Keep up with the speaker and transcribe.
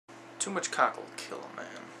Too much cock will kill a man.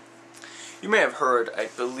 You may have heard, I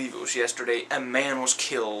believe it was yesterday, a man was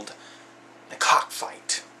killed in a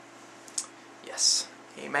cockfight. Yes,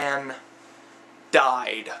 a man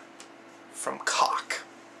died from cock.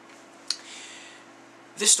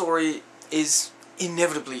 This story is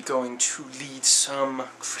inevitably going to lead some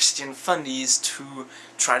Christian fundies to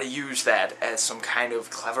try to use that as some kind of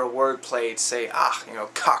clever wordplay to say,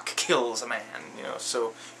 cock kills a man,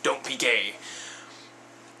 so don't be gay.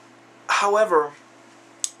 However,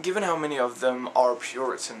 given how many of them are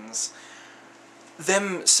Puritans,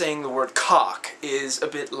 them saying the word cock is a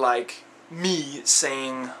bit like me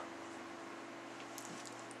saying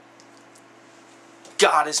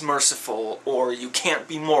God is merciful, or you can't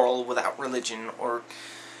be moral without religion, or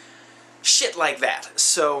shit like that.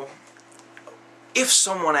 So, if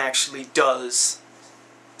someone actually does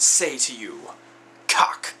say to you,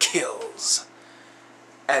 cock kills,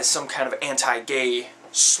 as some kind of anti-gay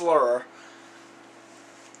slur,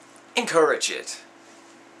 encourage it.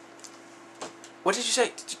 What did you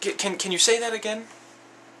say? Can you say that again?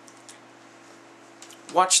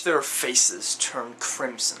 Watch their faces turn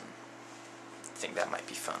crimson. I think that might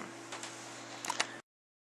be fun.